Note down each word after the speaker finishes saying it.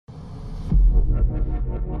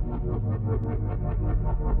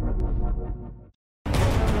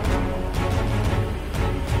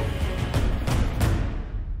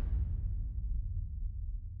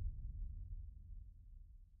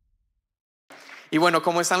Y bueno,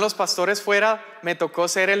 como están los pastores fuera, me tocó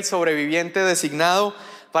ser el sobreviviente designado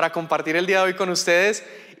para compartir el día de hoy con ustedes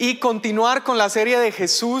y continuar con la serie de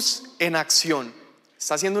Jesús en acción.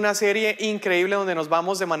 Está siendo una serie increíble donde nos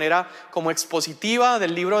vamos de manera como expositiva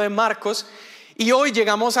del libro de Marcos. Y hoy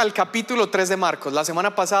llegamos al capítulo 3 de Marcos. La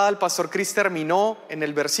semana pasada el pastor Chris terminó en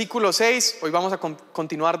el versículo 6. Hoy vamos a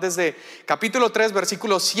continuar desde capítulo 3,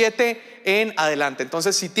 versículo 7 en adelante.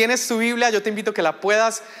 Entonces, si tienes tu Biblia, yo te invito a que la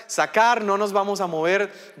puedas sacar. No nos vamos a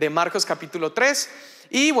mover de Marcos capítulo 3.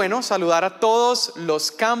 Y bueno, saludar a todos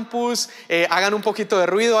los campus. Hagan un poquito de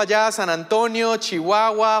ruido allá: San Antonio,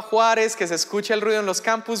 Chihuahua, Juárez, que se escuche el ruido en los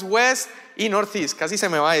campus West y Northeast. Casi se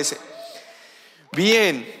me va ese.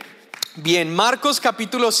 Bien, Marcos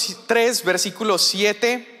capítulo 3, versículos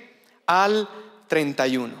 7 al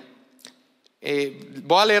 31.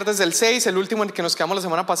 Voy a leer desde el 6, el último en el que nos quedamos la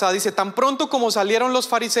semana pasada. Dice: tan pronto como salieron los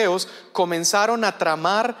fariseos, comenzaron a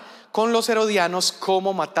tramar con los herodianos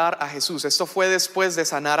cómo matar a Jesús. Esto fue después de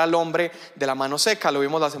sanar al hombre de la mano seca. Lo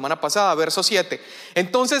vimos la semana pasada, verso 7.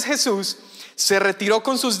 Entonces Jesús se retiró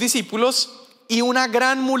con sus discípulos y una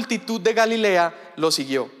gran multitud de Galilea lo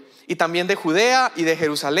siguió. Y también de Judea y de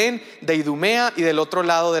Jerusalén, de Idumea y del otro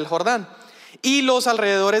lado del Jordán, y los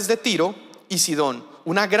alrededores de Tiro y Sidón.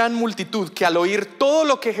 Una gran multitud que al oír todo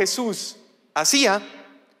lo que Jesús hacía,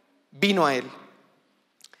 vino a él.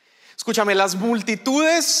 Escúchame, las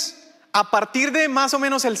multitudes a partir de más o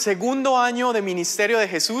menos el segundo año de ministerio de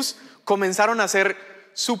Jesús comenzaron a ser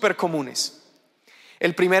súper comunes.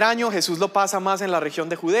 El primer año Jesús lo pasa más en la región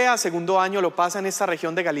de Judea, segundo año lo pasa en esta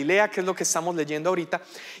región de Galilea, que es lo que estamos leyendo ahorita.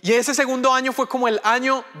 Y ese segundo año fue como el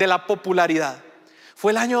año de la popularidad.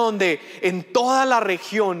 Fue el año donde en toda la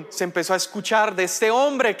región se empezó a escuchar de este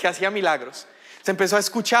hombre que hacía milagros. Se empezó a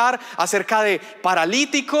escuchar acerca de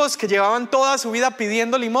paralíticos que llevaban toda su vida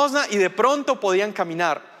pidiendo limosna y de pronto podían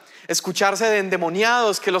caminar. Escucharse de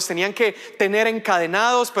endemoniados que los tenían que tener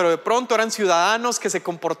encadenados, pero de pronto eran ciudadanos que se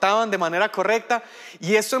comportaban de manera correcta.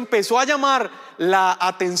 Y esto empezó a llamar la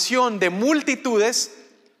atención de multitudes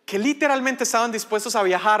que literalmente estaban dispuestos a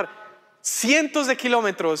viajar cientos de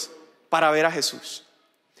kilómetros para ver a Jesús.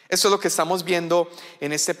 Esto es lo que estamos viendo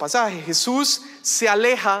en este pasaje. Jesús se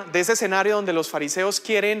aleja de ese escenario donde los fariseos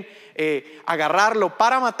quieren agarrarlo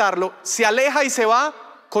para matarlo. Se aleja y se va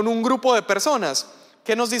con un grupo de personas.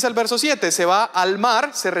 ¿Qué nos dice el verso 7? Se va al mar,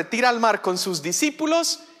 se retira al mar con sus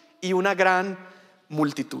discípulos y una gran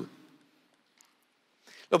multitud.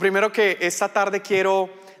 Lo primero que esta tarde quiero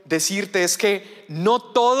decirte es que no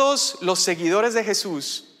todos los seguidores de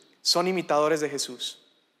Jesús son imitadores de Jesús.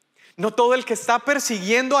 No todo el que está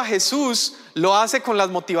persiguiendo a Jesús lo hace con las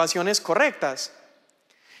motivaciones correctas.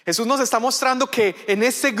 Jesús nos está mostrando que en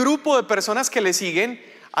este grupo de personas que le siguen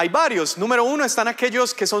hay varios. Número uno, están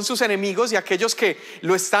aquellos que son sus enemigos y aquellos que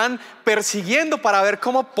lo están persiguiendo para ver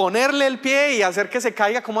cómo ponerle el pie y hacer que se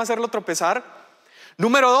caiga, cómo hacerlo tropezar.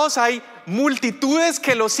 Número dos, hay multitudes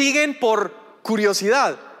que lo siguen por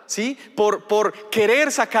curiosidad, ¿sí? Por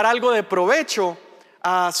querer sacar algo de provecho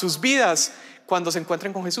a sus vidas cuando se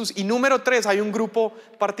encuentren con Jesús. Y número tres, hay un grupo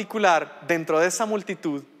particular dentro de esa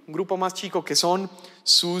multitud, un grupo más chico, que son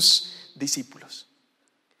sus discípulos.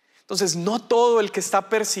 Entonces, no todo el que está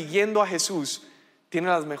persiguiendo a Jesús tiene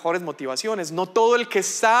las mejores motivaciones. No todo el que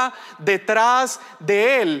está detrás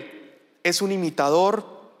de él es un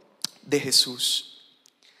imitador de Jesús.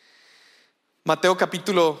 Mateo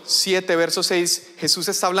capítulo 7, verso 6, Jesús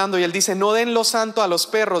está hablando y él dice: no den lo santo a los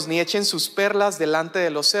perros, ni echen sus perlas delante de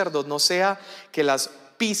los cerdos, no sea que las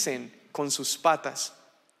pisen con sus patas.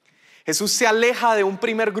 Jesús se aleja de un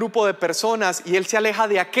primer grupo de personas y él se aleja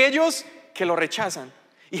de aquellos que lo rechazan.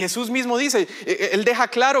 Y Jesús mismo dice, él deja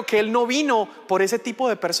claro que él no vino por ese tipo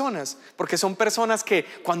de personas, porque son personas que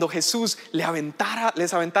cuando Jesús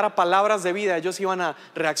les aventara palabras de vida, ellos iban a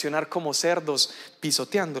reaccionar como cerdos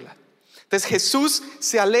pisoteándola. Entonces Jesús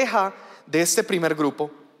se aleja de este primer grupo,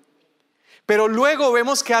 pero luego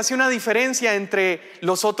vemos que hace una diferencia entre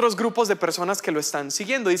los otros grupos de personas que lo están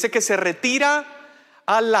siguiendo. Dice que se retira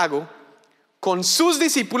al lago con sus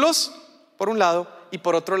discípulos por un lado y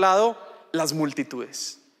por otro lado las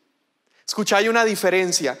multitudes. Escucha, hay una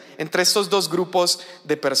diferencia entre estos dos grupos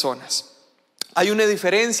de personas. Hay una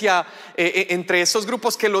diferencia entre estos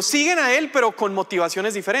grupos que lo siguen a él, pero con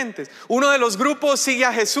motivaciones diferentes. Uno de los grupos sigue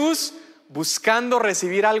a Jesús buscando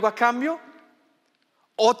recibir algo a cambio.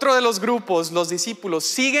 Otro de los grupos, los discípulos,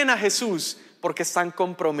 siguen a Jesús porque están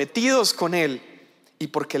comprometidos con él y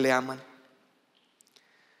porque le aman.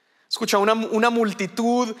 Escucha, una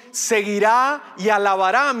multitud seguirá y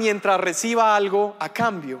alabará mientras reciba algo a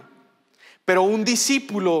cambio. Pero un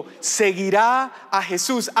discípulo seguirá a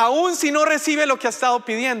Jesús, aun si no recibe lo que ha estado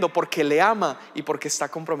pidiendo, porque le ama y porque está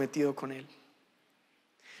comprometido con Él.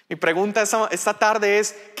 Mi pregunta esta tarde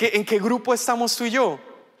es, ¿en qué grupo estamos tú y yo?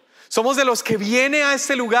 ¿Somos de los que viene a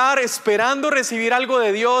este lugar esperando recibir algo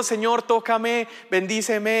de Dios? Señor, tócame,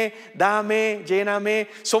 bendíceme, dame, lléname.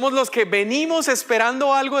 ¿Somos los que venimos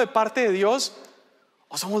esperando algo de parte de Dios?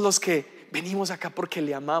 ¿O somos los que venimos acá porque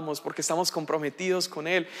le amamos, porque estamos comprometidos con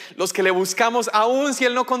Él? Los que le buscamos aun si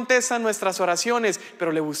Él no contesta nuestras oraciones,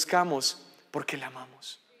 pero le buscamos porque le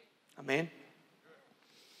amamos. Amén.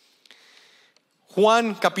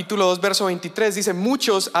 Juan capítulo 2 verso 23 dice: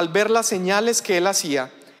 muchos al ver las señales que Él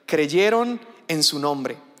hacía creyeron en su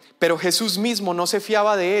nombre, pero Jesús mismo no se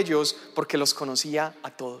fiaba de ellos porque los conocía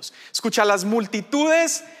a todos. Escucha, las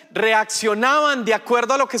multitudes reaccionaban de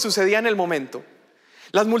acuerdo a lo que sucedía en el momento.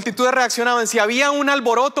 Las multitudes reaccionaban. Si había un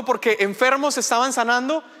alboroto porque enfermos estaban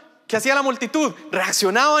sanando, ¿qué hacía la multitud?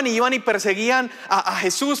 Reaccionaban y iban y perseguían a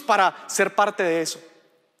Jesús para ser parte de eso.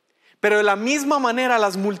 Pero de la misma manera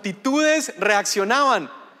las multitudes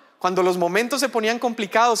reaccionaban cuando los momentos se ponían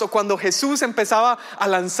complicados o cuando Jesús empezaba a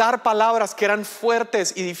lanzar palabras que eran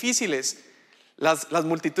fuertes y difíciles. Las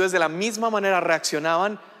multitudes de la misma manera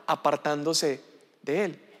reaccionaban apartándose de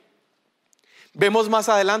Él. Vemos más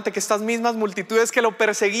adelante que estas mismas multitudes que lo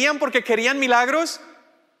perseguían porque querían milagros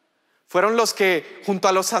fueron los que junto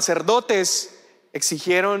a los sacerdotes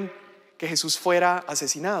exigieron que Jesús fuera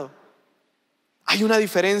asesinado. Hay una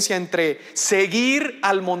diferencia entre seguir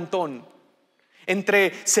al montón,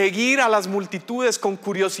 entre seguir a las multitudes con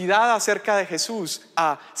curiosidad acerca de Jesús,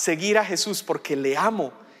 a seguir a Jesús porque le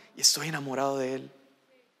amo y estoy enamorado de Él.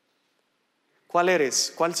 ¿Cuál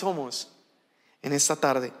eres? ¿Cuál somos en esta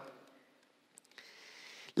tarde?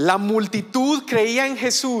 La multitud creía en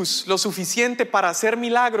Jesús lo suficiente para hacer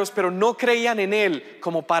milagros, pero no creían en Él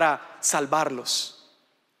como para salvarlos.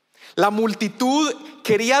 La multitud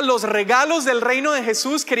quería los regalos del reino de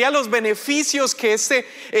Jesús, quería los beneficios que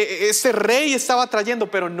este rey estaba trayendo,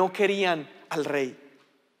 pero no querían al rey.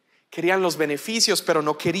 Querían los beneficios, pero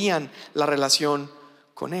no querían la relación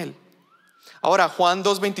con Él. Ahora Juan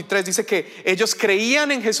 2:23 dice que ellos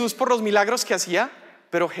creían en Jesús por los milagros que hacía,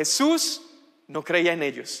 pero Jesús no creía en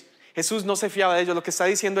ellos. Jesús no se fiaba de ellos. Lo que está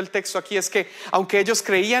diciendo el texto aquí es que aunque ellos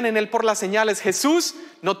creían en Él por las señales, Jesús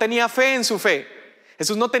no tenía fe en su fe.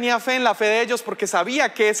 Jesús no tenía fe en la fe de ellos porque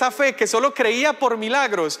sabía que esa fe que solo creía por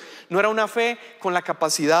milagros no era una fe con la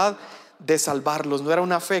capacidad de salvarlos, no era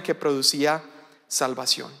una fe que producía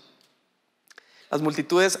salvación. Las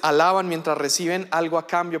multitudes alaban mientras reciben algo a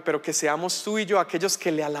cambio, pero que seamos tú y yo aquellos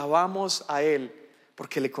que le alabamos a Él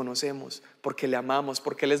porque le conocemos, porque le amamos,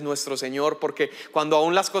 porque Él es nuestro Señor, porque cuando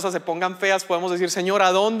aún las cosas se pongan feas podemos decir: Señor,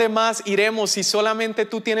 ¿a dónde más iremos si solamente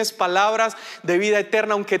tú tienes palabras de vida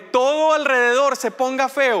eterna? Aunque todo alrededor se ponga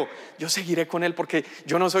feo, yo seguiré con Él porque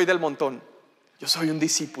yo no soy del montón, yo soy un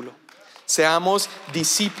discípulo. Seamos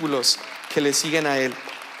discípulos que le siguen a Él.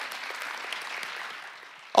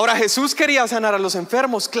 Ahora, Jesús quería sanar a los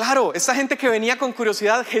enfermos, claro, esta gente que venía con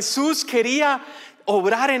curiosidad, Jesús quería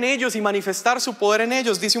obrar en ellos y manifestar su poder en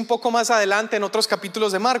ellos. Dice un poco más adelante en otros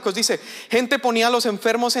capítulos de Marcos, dice: gente ponía a los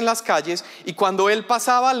enfermos en las calles y cuando Él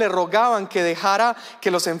pasaba le rogaban que dejara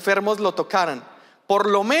que los enfermos lo tocaran, por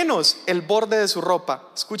lo menos el borde de su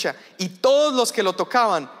ropa. Escucha, y todos los que lo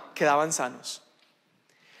tocaban quedaban sanos.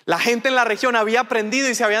 La gente en la región había aprendido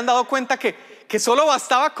y se habían dado cuenta que solo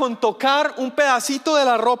bastaba con tocar un pedacito de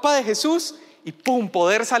la ropa de Jesús y ¡pum!,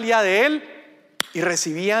 poder salía de Él y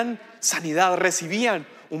recibían sanidad, recibían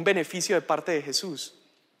un beneficio de parte de Jesús.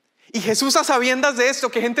 Y Jesús, a sabiendas de esto,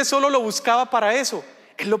 que gente solo lo buscaba para eso,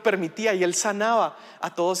 Él lo permitía y Él sanaba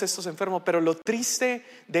a todos estos enfermos. Pero lo triste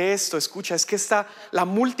de esto, escucha, es que la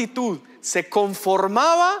multitud se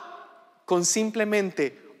conformaba con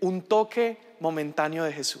simplemente un toque momentáneo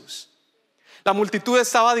de Jesús. La multitud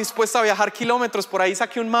estaba dispuesta a viajar kilómetros. Por ahí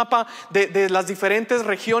saqué un mapa de las diferentes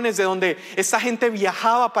regiones de donde esta gente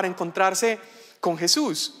viajaba para encontrarse con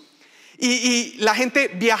Jesús. Y la gente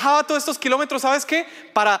viajaba todos estos kilómetros, ¿sabes qué?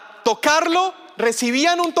 Para tocarlo,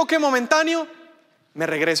 recibían un toque momentáneo, me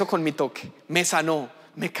regreso con mi toque, me sanó,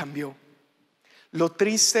 me cambió. Lo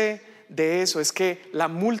triste de eso es que la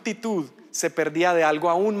multitud se perdía de algo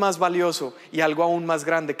aún más valioso y algo aún más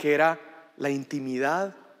grande, que era la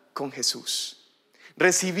intimidad con Jesús.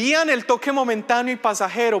 Recibían el toque momentáneo y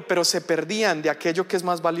pasajero, pero se perdían de aquello que es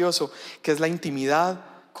más valioso, que es la intimidad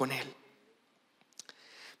con Él.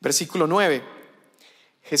 Versículo 9.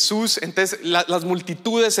 Jesús, entonces las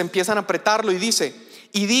multitudes empiezan a apretarlo y dice: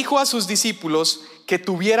 y dijo a sus discípulos que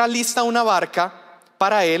tuviera lista una barca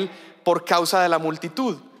para él por causa de la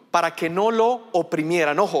multitud, para que no lo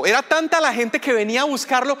oprimieran. Ojo, era tanta la gente que venía a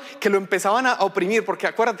buscarlo que lo empezaban a oprimir, porque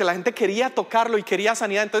acuérdate, la gente quería tocarlo y quería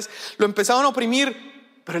sanidad, entonces lo empezaban a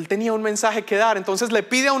oprimir, pero él tenía un mensaje que dar. Entonces le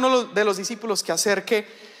pide a uno de los discípulos que acerque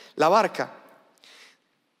la barca.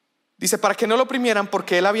 Dice, para que no lo oprimieran,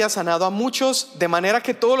 porque él había sanado a muchos, de manera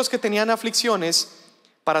que todos los que tenían aflicciones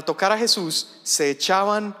para tocar a Jesús se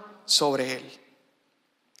echaban sobre él.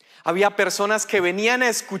 Había personas que venían a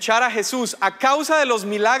escuchar a Jesús a causa de los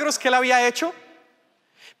milagros que él había hecho,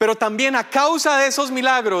 pero también a causa de esos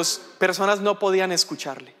milagros, personas no podían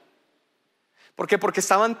escucharle. ¿Por qué? Porque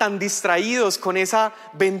estaban tan distraídos con esa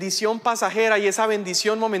bendición pasajera y esa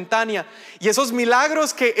bendición momentánea y esos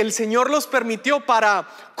milagros que el Señor los permitió para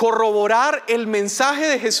corroborar el mensaje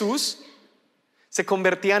de Jesús, se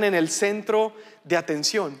convertían en el centro de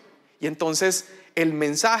atención, y entonces el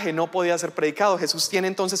mensaje no podía ser predicado. Jesús tiene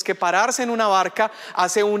entonces que pararse en una barca,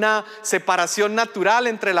 hace una separación natural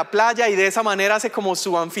entre la playa y de esa manera hace como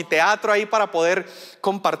su anfiteatro ahí para poder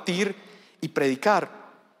compartir y predicar.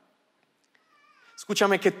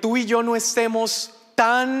 Escúchame, que tú y yo no estemos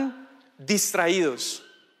tan distraídos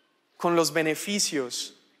con los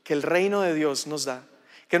beneficios que el reino de Dios nos da,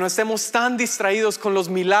 que no estemos tan distraídos con los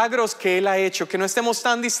milagros que Él ha hecho, que no estemos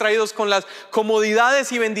tan distraídos con las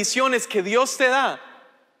comodidades y bendiciones que Dios te da,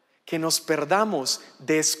 que nos perdamos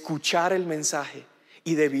de escuchar el mensaje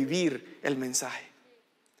y de vivir el mensaje.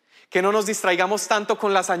 Que no nos distraigamos tanto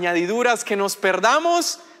con las añadiduras, que nos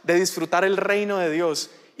perdamos de disfrutar el reino de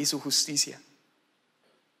Dios y su justicia.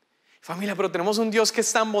 Familia, pero tenemos un Dios que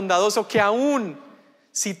es tan bondadoso que aún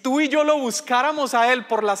si tú y yo lo buscáramos a Él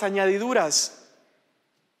por las añadiduras,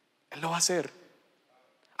 Él lo va a hacer.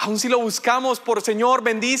 Aun si lo buscamos por Señor,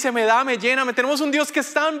 bendíceme, dame, lléname, tenemos un Dios que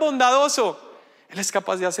es tan bondadoso. Él es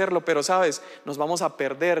capaz de hacerlo, pero sabes, nos vamos a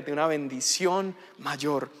perder de una bendición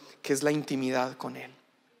mayor, que es la intimidad con Él.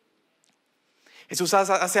 Jesús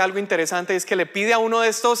hace algo interesante, es que le pide a uno de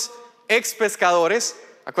estos ex pescadores,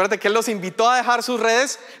 acuérdate que Él los invitó a dejar sus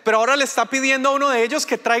redes, pero ahora le está pidiendo a uno de ellos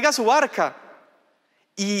que traiga su barca.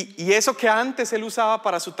 Y eso que antes él usaba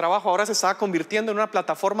para su trabajo ahora se estaba convirtiendo en una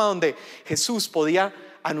plataforma donde Jesús podía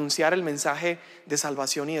anunciar el mensaje de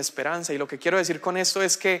salvación y de esperanza. Y lo que quiero decir con esto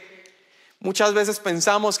es que muchas veces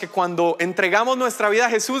pensamos que cuando entregamos nuestra vida a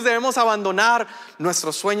Jesús debemos abandonar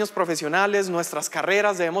nuestros sueños profesionales, nuestras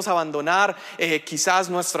carreras, debemos abandonar quizás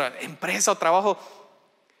nuestra empresa o trabajo,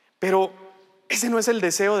 pero ese no es el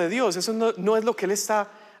deseo de Dios. Eso no es lo que Él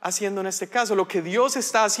está haciendo en este caso. Lo que Dios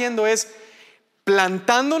está haciendo es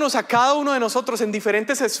plantándonos a cada uno de nosotros en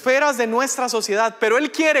diferentes esferas de nuestra sociedad, pero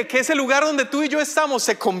Él quiere que ese lugar donde tú y yo estamos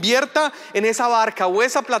se convierta en esa barca o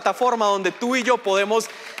esa plataforma donde tú y yo podemos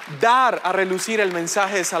dar a relucir el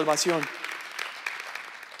mensaje de salvación.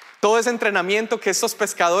 Todo ese entrenamiento que estos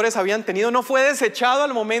pescadores habían tenido no fue desechado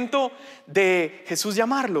al momento de Jesús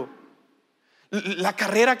llamarlo. La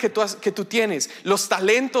carrera que tú tienes, los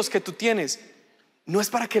talentos que tú tienes, no es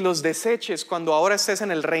para que los deseches cuando ahora estés en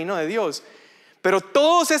el reino de Dios. Pero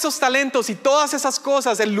todos esos talentos y todas esas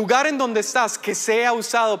cosas, el lugar en donde estás, que sea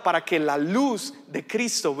usado para que la luz de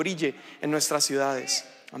Cristo brille en nuestras ciudades.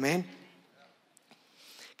 Amén.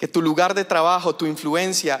 Que tu lugar de trabajo, tu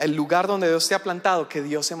influencia, el lugar donde Dios te ha plantado, que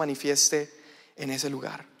Dios se manifieste en ese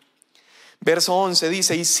lugar. Verso 11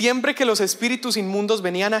 dice: y siempre que los espíritus inmundos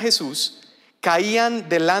venían a Jesús, caían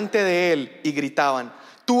delante de Él y gritaban: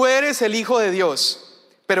 tú eres el Hijo de Dios.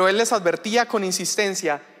 Pero Él les advertía con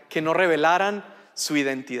insistencia que no revelaran su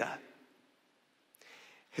identidad.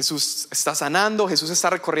 Jesús está sanando, Jesús está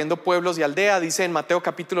recorriendo pueblos y aldeas. Dice en Mateo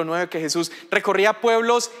capítulo 9 que Jesús recorría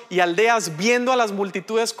pueblos y aldeas viendo a las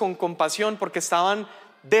multitudes con compasión porque estaban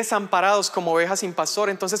desamparados como ovejas sin pastor.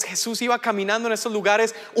 Entonces Jesús iba caminando en estos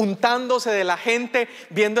lugares, untándose de la gente,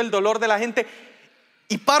 viendo el dolor de la gente.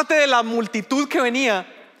 Y parte de la multitud que venía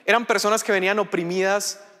eran personas que venían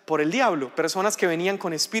oprimidas por el diablo, personas que venían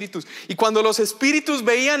con espíritus. Y cuando los espíritus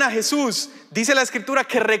veían a Jesús, dice la escritura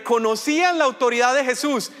que reconocían la autoridad de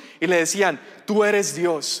Jesús y le decían: tú eres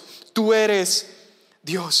Dios, tú eres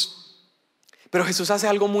Dios. Pero Jesús hace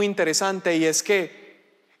algo muy interesante, y es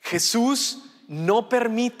que Jesús no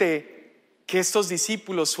permite que estos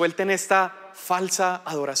discípulos suelten esta falsa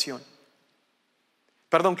adoración.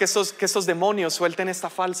 Perdón, que estos demonios suelten esta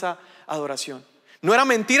falsa adoración. No era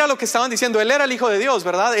mentira lo que estaban diciendo. Él era el Hijo de Dios,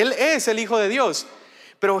 ¿verdad? Él es el Hijo de Dios.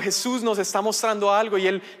 Pero Jesús nos está mostrando algo, y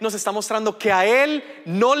Él nos está mostrando que a Él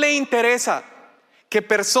no le interesa que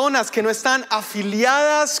personas que no están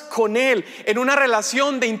afiliadas con Él, en una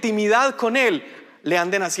relación de intimidad con Él, le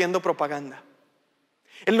anden haciendo propaganda.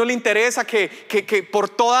 Él no le interesa que por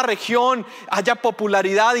toda región haya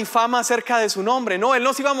popularidad y fama acerca de su nombre. No, Él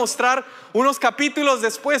nos iba a mostrar unos capítulos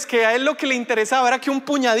después que a Él lo que le interesaba era que un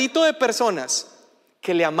puñadito de personas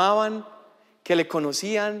que le amaban, que le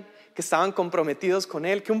conocían, que estaban comprometidos con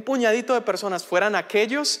Él, que un puñadito de personas fueran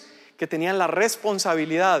aquellos que tenían la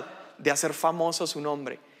responsabilidad de hacer famoso su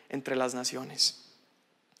nombre entre las naciones.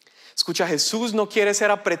 Escucha, Jesús no quiere ser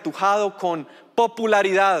apretujado con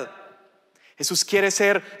popularidad. Jesús quiere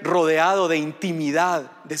ser rodeado de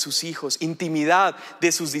intimidad de sus hijos, intimidad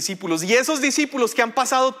de sus discípulos. Y esos discípulos que han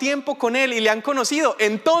pasado tiempo con Él y le han conocido,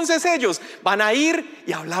 entonces ellos van a ir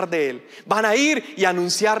y hablar de Él, van a ir y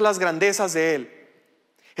anunciar las grandezas de Él.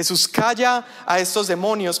 Jesús calla a estos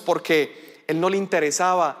demonios porque Él no le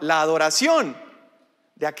interesaba la adoración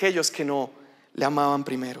de aquellos que no le amaban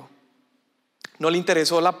primero. No le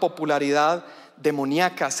interesó la popularidad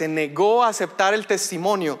demoníaca, se negó a aceptar el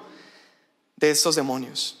testimonio de estos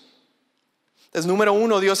demonios. Entonces, número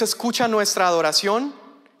uno, Dios escucha nuestra adoración,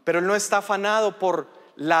 pero Él no está afanado por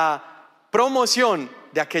la promoción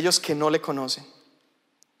de aquellos que no le conocen.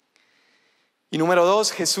 Y número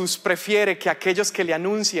dos, Jesús prefiere que aquellos que le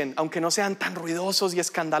anuncien, aunque no sean tan ruidosos y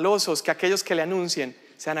escandalosos, que aquellos que le anuncien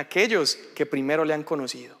sean aquellos que primero le han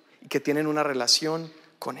conocido y que tienen una relación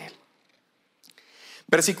con Él.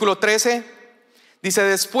 Versículo 13 dice: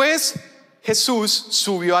 después Jesús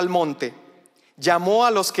subió al monte, llamó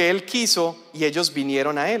a los que Él quiso y ellos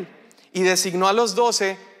vinieron a Él, y designó a los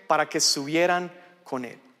 12 para que estuvieran con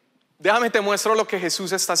Él. Déjame te muestro lo que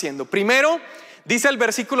Jesús está haciendo. Primero, dice el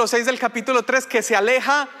versículo 6 del capítulo 3 que se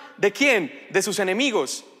aleja ¿de quién? De sus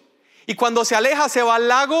enemigos. Y cuando se aleja se va al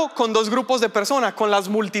lago con dos grupos de personas, con las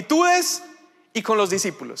multitudes y con los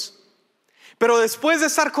discípulos. Pero después de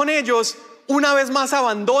estar con ellos, una vez más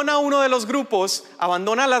abandona uno de los grupos,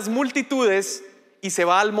 abandona las multitudes y se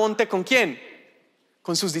va al monte ¿con quién?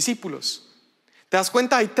 Con sus discípulos. ¿Te das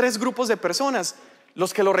cuenta? Hay tres grupos de personas: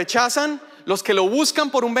 los que lo rechazan, los que lo buscan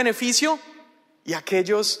por un beneficio y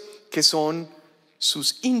aquellos que son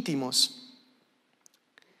sus íntimos.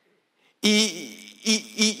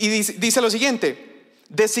 Y dice lo siguiente: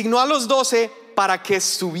 designó a los 12 para que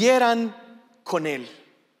estuvieran con Él.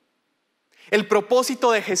 El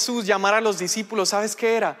propósito de Jesús llamar a los discípulos, ¿sabes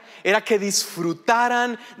qué era? Era que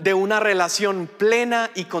disfrutaran de una relación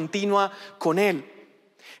plena y continua con Él.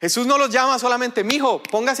 Jesús no los llama solamente: mijo,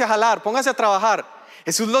 póngase a jalar, póngase a trabajar.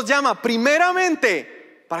 Jesús los llama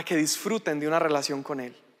primeramente para que disfruten de una relación con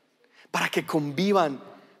Él, para que convivan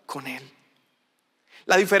con Él.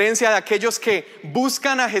 La diferencia de aquellos que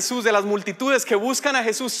buscan a Jesús, de las multitudes que buscan a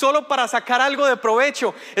Jesús solo para sacar algo de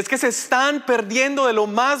provecho, es que se están perdiendo de lo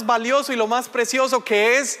más valioso y lo más precioso,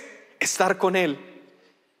 que es estar con Él.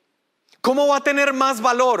 ¿Cómo va a tener más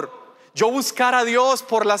valor yo buscar a Dios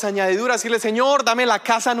por las añadiduras, decirle: Señor, dame la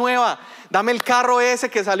casa nueva, dame el carro ese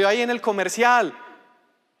que salió ahí en el comercial,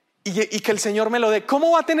 y que el Señor me lo dé?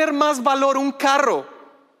 ¿Cómo va a tener más valor un carro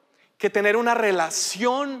que tener una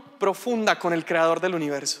relación profunda con el Creador del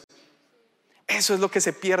universo? Eso es lo que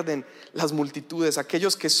se pierden las multitudes,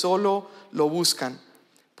 aquellos que solo lo buscan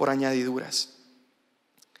por añadiduras.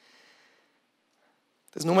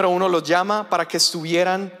 Entonces, número uno, los llama para que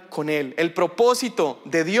estuvieran con Él. El propósito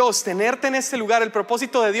de Dios, tenerte en este lugar, el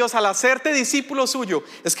propósito de Dios al hacerte discípulo suyo,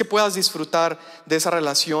 es que puedas disfrutar de esa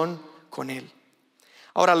relación con Él.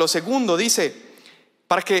 Ahora, lo segundo dice: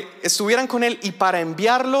 para que estuvieran con Él y para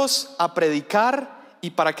enviarlos a predicar y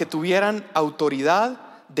para que tuvieran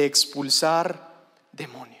autoridad de expulsar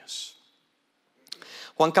demonios.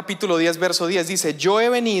 Juan capítulo 10 verso 10 dice: yo he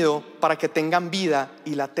venido para que tengan vida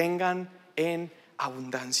y la tengan en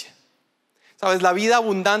abundancia. Sabes, la vida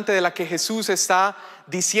abundante de la que Jesús está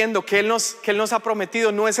diciendo que Él nos ha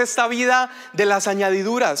prometido no es esta vida de las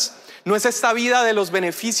añadiduras, no es esta vida de los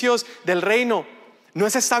beneficios del reino, no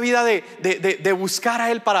es esta vida de buscar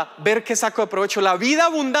a Él para ver qué saco de provecho. La vida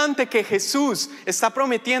abundante que Jesús está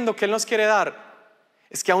prometiendo que Él nos quiere dar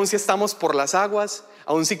es que aun si estamos por las aguas,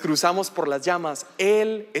 aun si cruzamos por las llamas,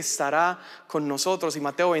 Él estará con nosotros. Y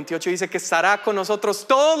Mateo 28 dice que estará con nosotros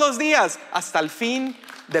todos los días hasta el fin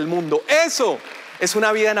del mundo. Eso es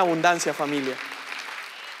una vida en abundancia, familia.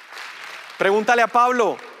 Pregúntale a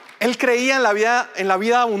Pablo. Él creía en la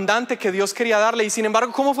vida abundante que Dios quería darle, y sin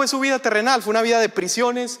embargo, ¿cómo fue su vida terrenal? Fue una vida de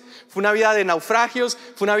prisiones, fue una vida de naufragios,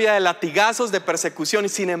 fue una vida de latigazos, de persecución, y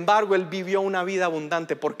sin embargo Él vivió una vida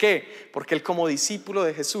abundante. ¿Por qué? Porque Él, como discípulo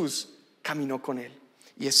de Jesús, caminó con Él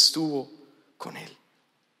y estuvo con Él.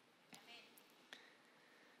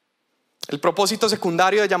 El propósito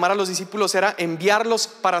secundario de llamar a los discípulos era enviarlos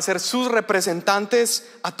para ser sus representantes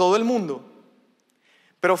a todo el mundo.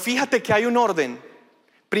 Pero fíjate que hay un orden.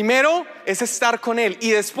 Primero es estar con Él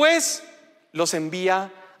y después los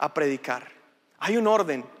envía a predicar. Hay un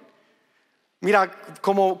orden. Mira,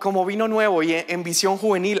 como Vino Nuevo y en Visión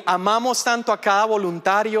Juvenil, amamos tanto a cada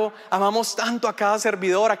voluntario, amamos tanto a cada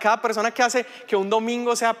servidor, a cada persona que hace que un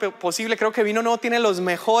domingo sea posible. Creo que Vino Nuevo tiene los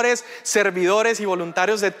mejores servidores y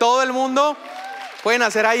voluntarios de todo el mundo. Pueden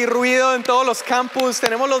hacer ahí ruido en todos los campus.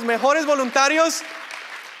 Tenemos los mejores voluntarios.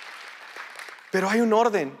 Pero hay un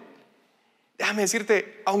orden. Déjame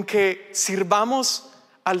decirte, aunque sirvamos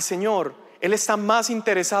al Señor, Él está más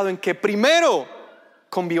interesado en que primero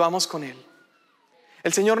convivamos con Él.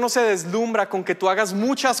 El Señor no se deslumbra con que tú hagas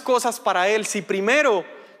muchas cosas para Él si primero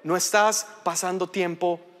no estás pasando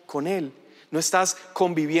tiempo con Él, no estás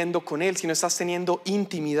conviviendo con Él, si no estás teniendo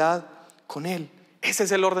intimidad con Él. Ese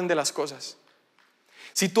es el orden de las cosas.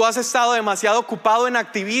 Si tú has estado demasiado ocupado en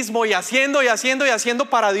activismo y haciendo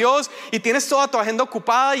para Dios y tienes toda tu agenda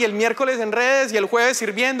ocupada y el miércoles en redes y el jueves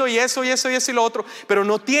sirviendo y eso y lo otro, pero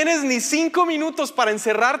no tienes ni 5 minutos para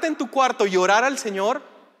encerrarte en tu cuarto y orar al Señor,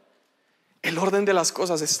 el orden de las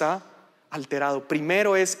cosas está alterado.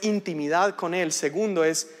 Primero es intimidad con Él, segundo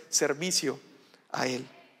es servicio a Él.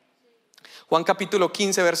 Juan capítulo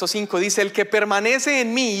 15 verso 5 dice: el que permanece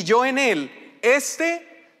en mí y yo en Él, este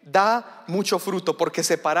da mucho fruto, porque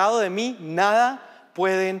separado de mí nada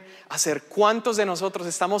pueden hacer. ¿Cuántos de nosotros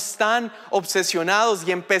estamos tan obsesionados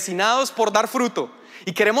y empecinados por dar fruto?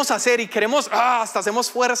 Y queremos hacer y queremos, hasta hacemos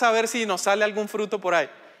fuerza a ver si nos sale algún fruto por ahí.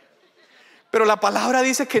 Pero la palabra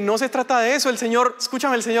dice que no se trata de eso. El Señor,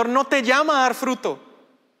 escúchame, el Señor no te llama a dar fruto.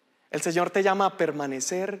 El Señor te llama a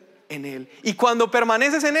permanecer en Él. Y cuando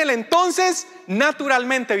permaneces en Él, entonces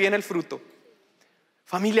naturalmente viene el fruto.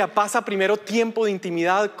 Familia, pasa primero tiempo de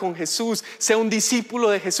intimidad con Jesús. Sea un discípulo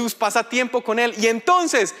de Jesús, pasa tiempo con Él. Y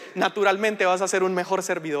entonces naturalmente vas a ser un mejor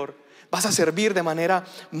servidor. Vas a servir de manera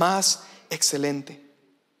más excelente.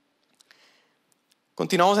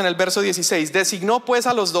 Continuamos en el verso 16. Designó pues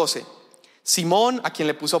a los 12: Simón, a quien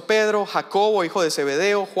le puso Pedro; Jacobo, hijo de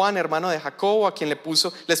Zebedeo; Juan, hermano de Jacobo, a quien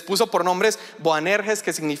les puso por nombres Boanerges,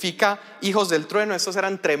 que significa hijos del trueno. Estos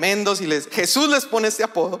eran tremendos y Jesús les pone este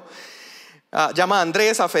apodo. Llama a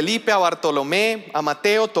Andrés, a Felipe, a Bartolomé, a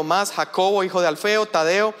Mateo, Tomás, Jacobo, hijo de Alfeo,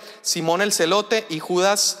 Tadeo, Simón el celote y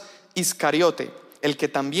Judas Iscariote, el que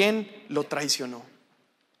también lo traicionó.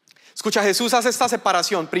 Escucha, Jesús hace esta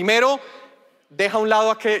separación. Primero, deja a un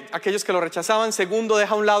lado a aquellos que lo rechazaban. Segundo,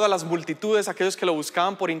 deja a un lado a las multitudes, aquellos que lo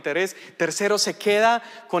buscaban por interés. Tercero, se queda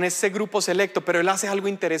con este grupo selecto. Pero Él hace algo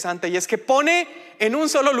interesante, y es que pone en un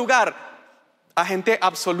solo lugar a gente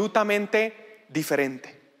absolutamente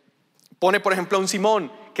diferente. Pone por ejemplo a un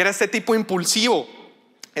Simón, que era este tipo impulsivo.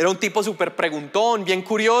 Era un tipo súper preguntón, bien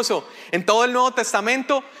curioso. En todo el Nuevo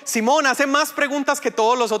Testamento, Simón hace más preguntas que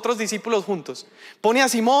todos los otros discípulos juntos. Pone a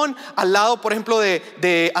Simón al lado, por ejemplo,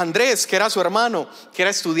 de Andrés, que era su hermano, que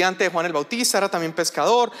era estudiante de Juan el Bautista, era también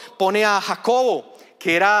pescador. Pone a Jacobo,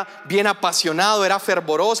 que era bien apasionado, era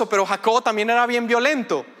fervoroso, pero Jacobo también era bien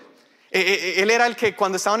violento. Él era el que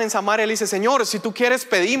cuando estaban en Samaria, él dice: Señor, si tú quieres,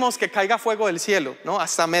 pedimos que caiga fuego del cielo, ¿no?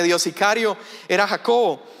 Hasta medio sicario era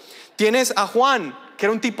Jacobo. Tienes a Juan, que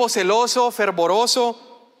era un tipo celoso,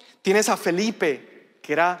 fervoroso. Tienes a Felipe,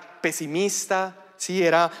 que era pesimista, ¿sí?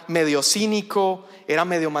 Era medio cínico, era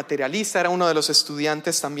medio materialista, era uno de los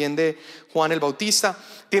estudiantes también de Juan el Bautista.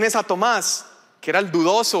 Tienes a Tomás, que era el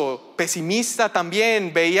dudoso, pesimista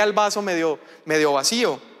también, veía el vaso medio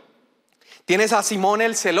vacío. Tienes a Simón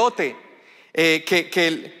el celote,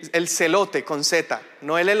 el celote con Z,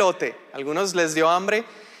 no el elote. Algunos les dio hambre,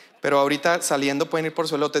 pero ahorita saliendo pueden ir por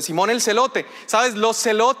su elote. Simón el celote. ¿Sabes? Los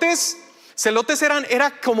celotes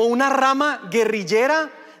era como una rama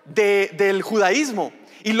guerrillera del judaísmo.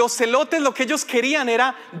 Y los celotes, lo que ellos querían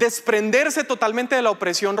era desprenderse totalmente de la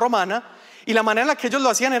opresión romana. Y la manera en la que ellos lo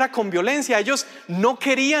hacían era con violencia. Ellos no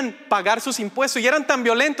querían pagar sus impuestos y eran tan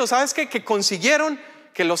violentos, ¿sabes qué? Que consiguieron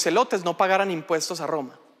que los celotes no pagaran impuestos a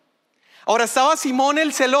Roma. Ahora estaba Simón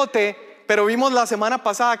el celote, pero vimos la semana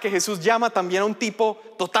pasada que Jesús llama también a un tipo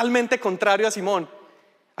totalmente contrario a Simón.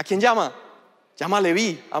 ¿A quién llama? Llama a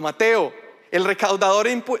Leví, a Mateo, el recaudador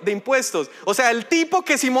de impuestos. O sea, el tipo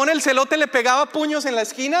que Simón el celote le pegaba puños en la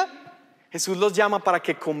esquina, Jesús los llama para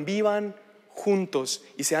que convivan juntos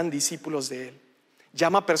y sean discípulos de Él.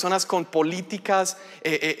 Llama a personas con políticas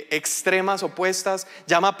extremas opuestas.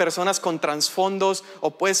 Llama a personas con trasfondos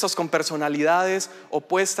opuestos, con personalidades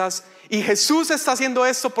opuestas. Y Jesús está haciendo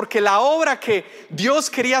esto porque la obra que Dios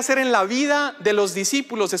quería hacer en la vida de los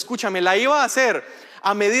discípulos, escúchame, la iba a hacer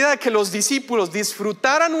a medida de que los discípulos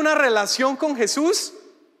disfrutaran una relación con Jesús.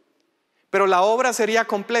 Pero la obra sería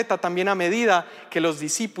completa también a medida que los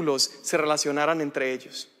discípulos se relacionaran entre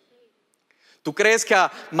ellos. ¿Tú crees que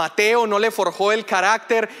a Mateo no le forjó el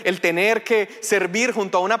carácter el tener que servir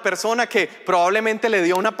junto a una persona que probablemente le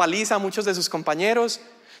dio una paliza a muchos de sus compañeros?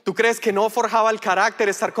 ¿Tú crees que no forjaba el carácter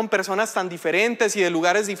estar con personas tan diferentes y de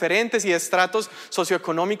lugares diferentes y de estratos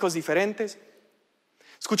socioeconómicos diferentes?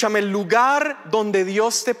 Escúchame, el lugar donde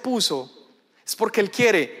Dios te puso es porque Él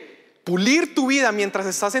quiere pulir tu vida mientras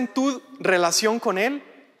estás en tu relación con Él,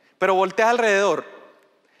 pero voltea alrededor.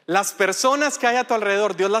 Las personas que hay a tu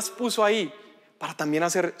alrededor, Dios las puso ahí para también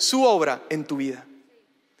hacer su obra en tu vida.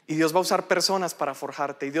 Y Dios va a usar personas para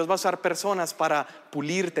forjarte, y Dios va a usar personas para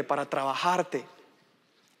pulirte, para trabajarte.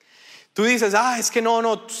 Tú dices, es que no,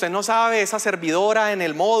 usted no sabe, esa servidora en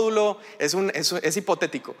el módulo, es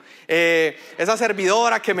hipotético. Esa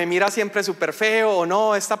servidora que me mira siempre súper feo, o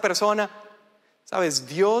no, esta persona. Sabes,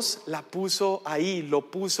 Dios la puso ahí,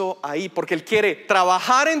 lo puso ahí, porque Él quiere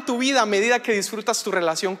trabajar en tu vida a medida que disfrutas tu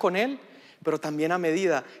relación con Él, pero también a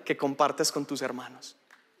medida que compartes con tus hermanos.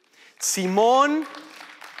 Simón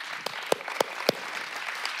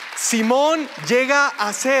llega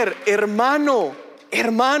a ser hermano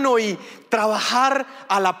y trabajar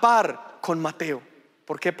a la par con Mateo.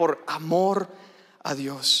 ¿Por qué? Por amor a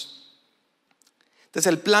Dios. Entonces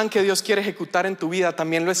el plan que Dios quiere ejecutar en tu vida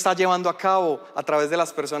también lo está llevando a cabo a través de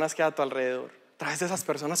las personas que hay a tu alrededor, a través de esas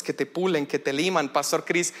personas que te pulen, que te liman. Pastor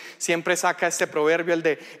Chris siempre saca este proverbio, el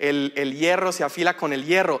de el hierro se afila con el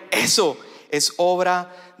hierro. Eso es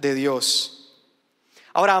obra de Dios.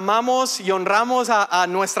 Ahora, amamos y honramos a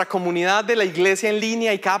nuestra comunidad de la iglesia en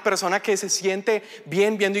línea y cada persona que se siente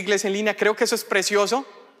bien viendo iglesia en línea. Creo que eso es precioso,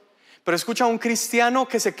 pero escucha, un cristiano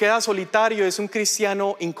que se queda solitario es un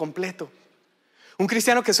cristiano incompleto. Un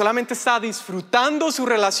cristiano que solamente está disfrutando su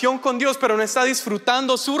relación con Dios, pero no está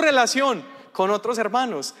disfrutando su relación con otros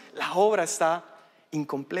hermanos. La obra está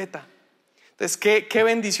incompleta. Entonces, qué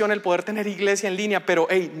bendición el poder tener iglesia en línea, pero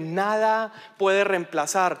nada puede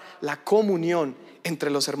reemplazar la comunión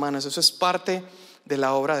entre los hermanos. Eso es parte de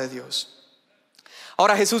la obra de Dios.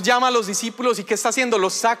 Ahora Jesús llama a los discípulos y ¿qué está haciendo?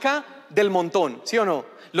 Los saca del montón, ¿sí o no?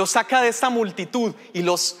 Los saca de esta multitud y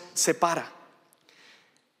los separa.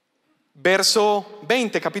 Verso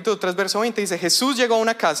 20, capítulo 3, verso 20 dice: Jesús llegó a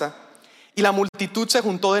una casa y la multitud se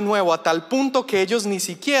juntó de nuevo a tal punto que ellos ni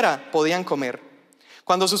siquiera podían comer.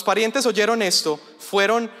 Cuando sus parientes oyeron esto,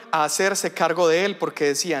 fueron a hacerse cargo de él porque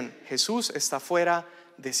decían: Jesús está fuera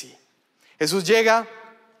de sí. Jesús llega,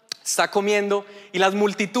 está comiendo y las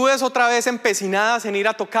multitudes, otra vez empecinadas en ir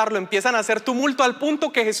a tocarlo, empiezan a hacer tumulto al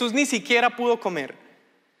punto que Jesús ni siquiera pudo comer.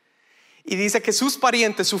 Y dice que sus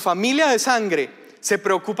parientes, su familia de sangre, se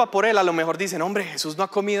preocupa por él. A lo mejor dicen: hombre, Jesús no ha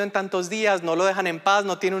comido en tantos días, no lo dejan en paz,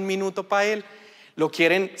 no tiene un minuto para él. Lo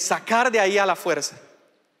quieren sacar de ahí a la fuerza.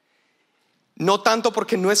 No tanto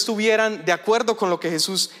porque no estuvieran de acuerdo con lo que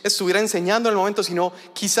Jesús estuviera enseñando en el momento, sino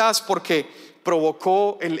quizás porque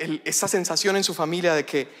provocó esa sensación en su familia de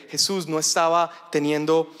que Jesús no estaba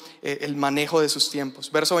teniendo el manejo de sus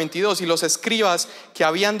tiempos. Verso 22: y los escribas que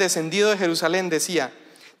habían descendido de Jerusalén decía: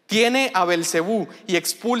 tiene a Belzebú y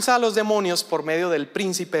expulsa a los demonios por medio del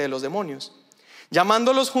príncipe de los demonios.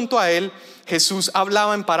 Llamándolos junto a él, Jesús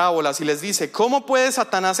hablaba en parábolas y les dice: ¿cómo puede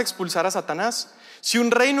Satanás expulsar a Satanás? Si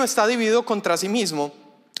un reino está dividido contra sí mismo,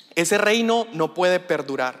 ese reino no puede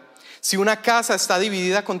perdurar. Si una casa está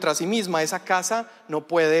dividida contra sí misma, esa casa no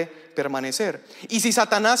puede permanecer. Y si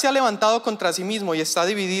Satanás se ha levantado contra sí mismo y está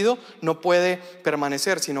dividido, no puede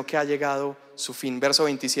permanecer, sino que ha llegado su fin. Verso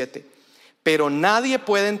 27: pero nadie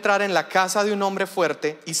puede entrar en la casa de un hombre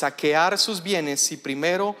fuerte y saquear sus bienes si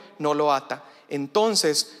primero no lo ata.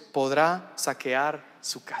 Entonces podrá saquear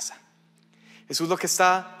su casa. Jesús lo que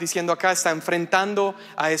está diciendo acá, está enfrentando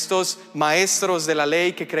a estos maestros de la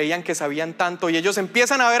ley que creían que sabían tanto, y ellos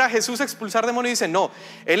empiezan a ver a Jesús expulsar demonios y dicen: no,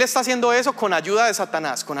 él está haciendo eso con ayuda de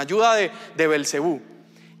Satanás, con ayuda de Belzebú.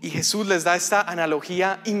 Y Jesús les da esta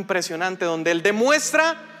analogía impresionante donde él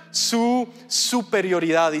demuestra su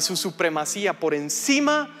superioridad y su supremacía por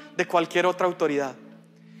encima de cualquier otra autoridad.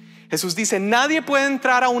 Jesús dice: nadie puede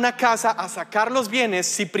entrar a una casa a sacar los bienes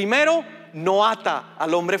si primero no ata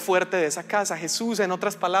al hombre fuerte de esa casa. Jesús, en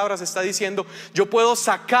otras palabras, está diciendo: yo puedo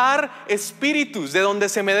sacar espíritus de donde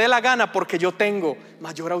se me dé la gana porque yo tengo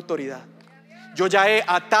mayor autoridad. Yo ya he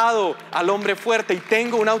atado al hombre fuerte y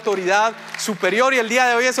tengo una autoridad superior, y el día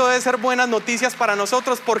de hoy eso debe ser buenas noticias para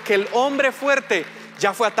nosotros, porque el hombre fuerte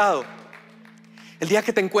ya fue atado. El día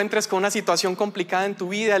que te encuentres con una situación complicada en tu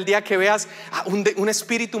vida, el día que veas a un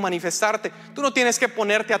espíritu manifestarte, tú no tienes que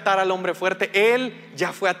ponerte a atar al hombre fuerte. Él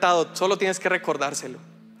ya fue atado, solo tienes que recordárselo.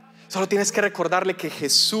 Solo tienes que recordarle que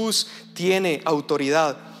Jesús tiene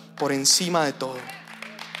autoridad por encima de todo.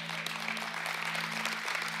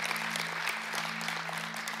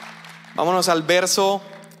 Vámonos al verso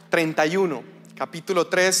 31, capítulo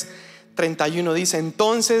 3, 31. Dice: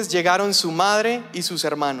 entonces llegaron su madre y sus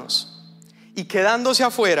hermanos, y quedándose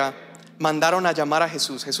afuera, mandaron a llamar a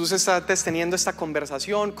Jesús. Jesús está teniendo esta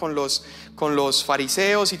conversación con los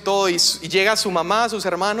fariseos y todo, y llega su mamá, sus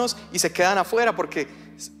hermanos, y se quedan afuera porque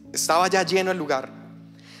estaba ya lleno el lugar.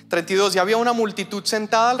 32. Y había una multitud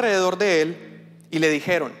sentada alrededor de él, y le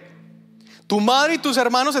dijeron: tu madre y tus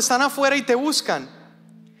hermanos están afuera y te buscan.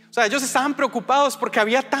 O sea, ellos estaban preocupados porque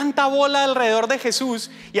había tanta bola alrededor de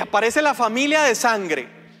Jesús, y aparece la familia de sangre,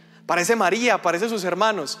 aparece María, aparece sus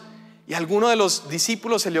hermanos, y a alguno de los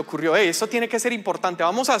discípulos se le ocurrió: esto tiene que ser importante,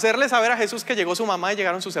 vamos a hacerle saber a Jesús que llegó su mamá y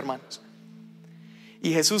llegaron sus hermanos.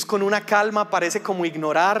 Y Jesús, con una calma, parece como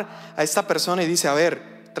ignorar a esta persona y dice: a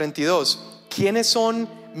ver, 32, ¿quiénes son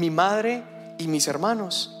mi madre y mis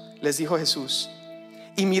hermanos?, les dijo Jesús.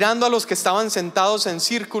 Y mirando a los que estaban sentados en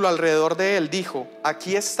círculo alrededor de él, dijo: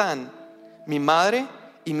 aquí están mi madre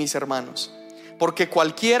y mis hermanos, porque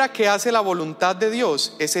cualquiera que hace la voluntad de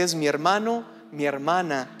Dios, ese es mi hermano, mi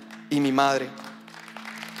hermana y mi madre.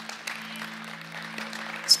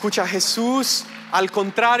 Escucha, Jesús, al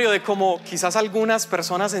contrario de como quizás algunas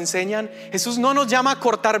personas enseñan, Jesús no nos llama a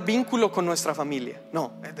cortar vínculo con nuestra familia.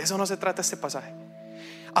 No, de eso no se trata este pasaje.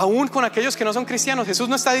 Aún con aquellos que no son cristianos, Jesús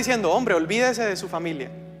no está diciendo: hombre, olvídese de su familia.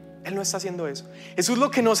 Él no está haciendo eso. Jesús lo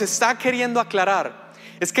que nos está queriendo aclarar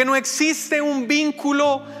es que no existe un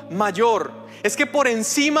vínculo mayor. Es que por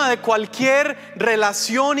encima de cualquier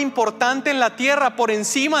relación importante en la tierra, por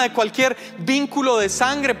encima de cualquier vínculo de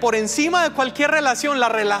sangre, por encima de cualquier relación, la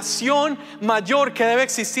relación mayor que debe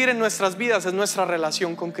existir en nuestras vidas es nuestra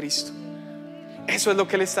relación con Cristo. Eso es lo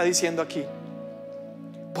que Él está diciendo aquí.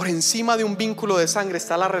 Por encima de un vínculo de sangre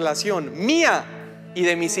está la relación mía y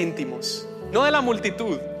de mis íntimos, no de la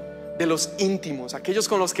multitud, de los íntimos, aquellos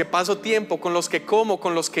con los que paso tiempo, con los que como,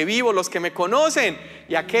 con los que vivo, los que me conocen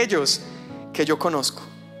y aquellos que yo conozco.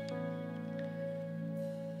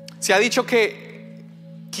 Se ha dicho que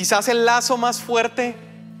quizás el lazo más fuerte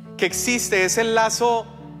que existe es el lazo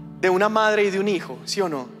de una madre y de un hijo, ¿sí o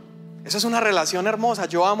no? Eso es una relación hermosa.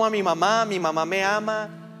 Yo amo a mi mamá me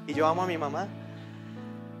ama y yo amo a mi mamá.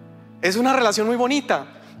 Es una relación muy bonita,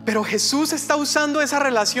 pero Jesús está usando esa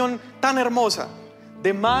relación tan hermosa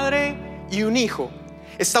de madre y un hijo.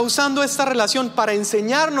 Está usando esta relación para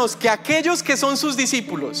enseñarnos que aquellos que son sus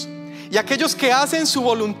discípulos y aquellos que hacen su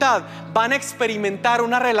voluntad van a experimentar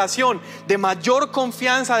una relación de mayor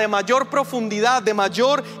confianza, de mayor profundidad, de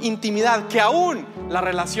mayor intimidad que aún la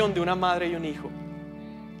relación de una madre y un hijo.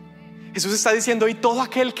 Jesús está diciendo: y todo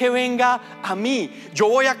aquel que venga a mí, yo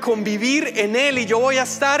voy a convivir en él y yo voy a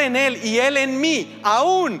estar en él y él en mí,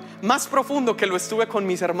 aún más profundo que lo estuve con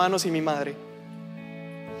mis hermanos y mi madre.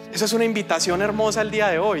 Eso es una invitación hermosa el día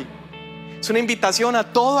de hoy. Es una invitación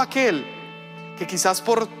a todo aquel que quizás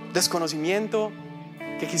por desconocimiento,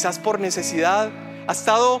 que quizás por necesidad ha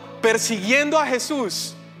estado persiguiendo a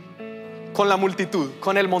Jesús con la multitud,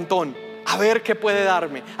 con el montón, a ver qué puede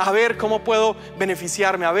darme, a ver cómo puedo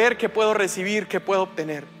beneficiarme, a ver qué puedo recibir, qué puedo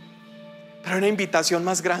obtener. Pero hay una invitación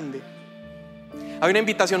más grande. Hay una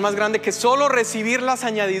invitación más grande que solo recibir las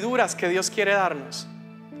añadiduras que Dios quiere darnos.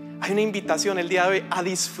 Hay una invitación el día de hoy a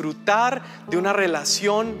disfrutar de una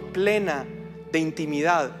relación plena de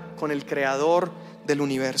intimidad con el Creador del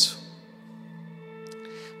universo.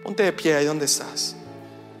 Ponte de pie ahí donde estás.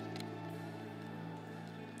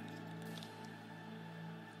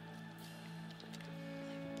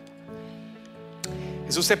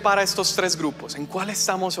 Jesús separa estos tres grupos. ¿En cuál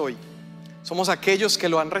estamos hoy? ¿Somos aquellos que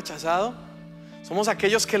lo han rechazado? ¿Somos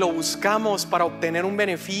aquellos que lo buscamos para obtener un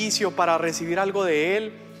beneficio, para recibir algo de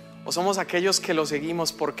Él? ¿O somos aquellos que lo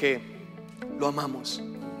seguimos porque lo amamos?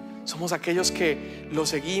 Somos aquellos que lo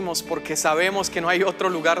seguimos porque sabemos que no hay otro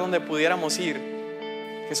lugar donde pudiéramos ir.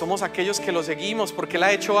 Que somos aquellos que lo seguimos porque Él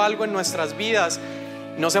ha hecho algo en nuestras vidas.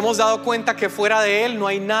 Nos hemos dado cuenta que fuera de Él no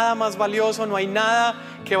hay nada más valioso, no hay nada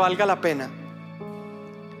que valga la pena.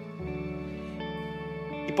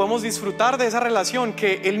 Y podemos disfrutar de esa relación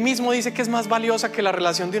que Él mismo dice que es más valiosa que la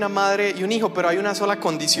relación de una madre y un hijo, pero hay una sola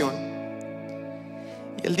condición.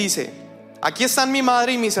 Y Él dice: aquí están mi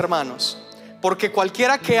madre y mis hermanos, porque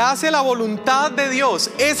cualquiera que hace la voluntad de Dios,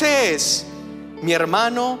 ese es mi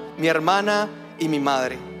hermano, mi hermana y mi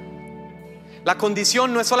madre. La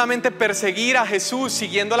condición no es solamente perseguir a Jesús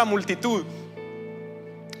siguiendo a la multitud.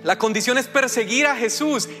 La condición es perseguir a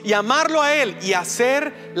Jesús y amarlo a Él y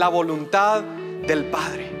hacer la voluntad del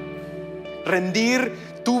Padre. Rendir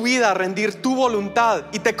tu vida, rendir tu voluntad,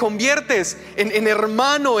 y te conviertes en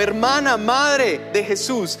hermano, hermana, madre de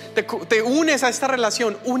Jesús. Te unes a esta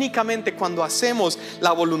relación únicamente cuando hacemos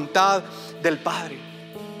la voluntad del Padre.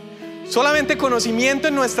 Solamente conocimiento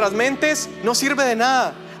en nuestras mentes no sirve de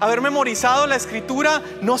nada. Haber memorizado la escritura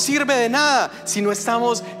no sirve de nada si no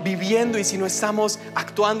estamos viviendo y si no estamos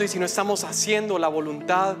actuando y si no estamos haciendo la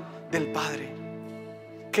voluntad del Padre.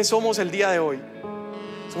 ¿Qué somos el día de hoy?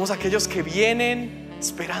 Somos aquellos que vienen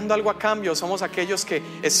esperando algo a cambio. Somos aquellos que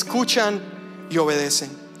escuchan y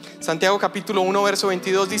obedecen. Santiago capítulo 1 verso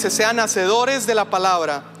 22 dice: sean hacedores de la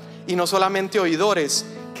palabra y no solamente oidores,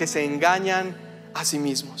 que se engañan a sí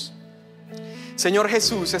mismos. Señor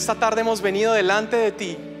Jesús, esta tarde hemos venido delante de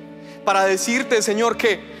ti para decirte, Señor,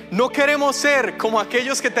 que no queremos ser como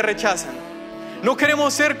aquellos que te rechazan. No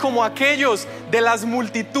queremos ser como aquellos de las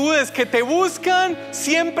multitudes que te buscan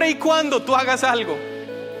siempre y cuando tú hagas algo.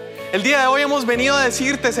 El día de hoy hemos venido a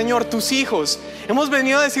decirte, Señor, tus hijos, hemos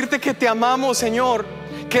venido a decirte que te amamos, Señor,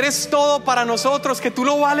 que eres todo para nosotros, que tú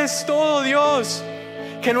lo vales todo, Dios,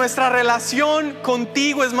 que nuestra relación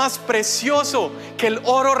contigo es más precioso que el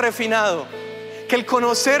oro refinado, que el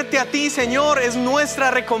conocerte a ti, Señor, es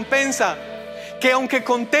nuestra recompensa, que aunque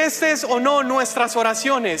contestes o no nuestras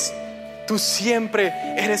oraciones, tú siempre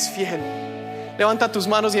eres fiel. Levanta tus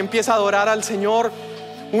manos y empieza a adorar al Señor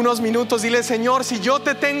unos minutos. Dile: Señor, si yo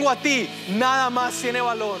te tengo a ti, nada más tiene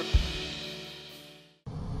valor.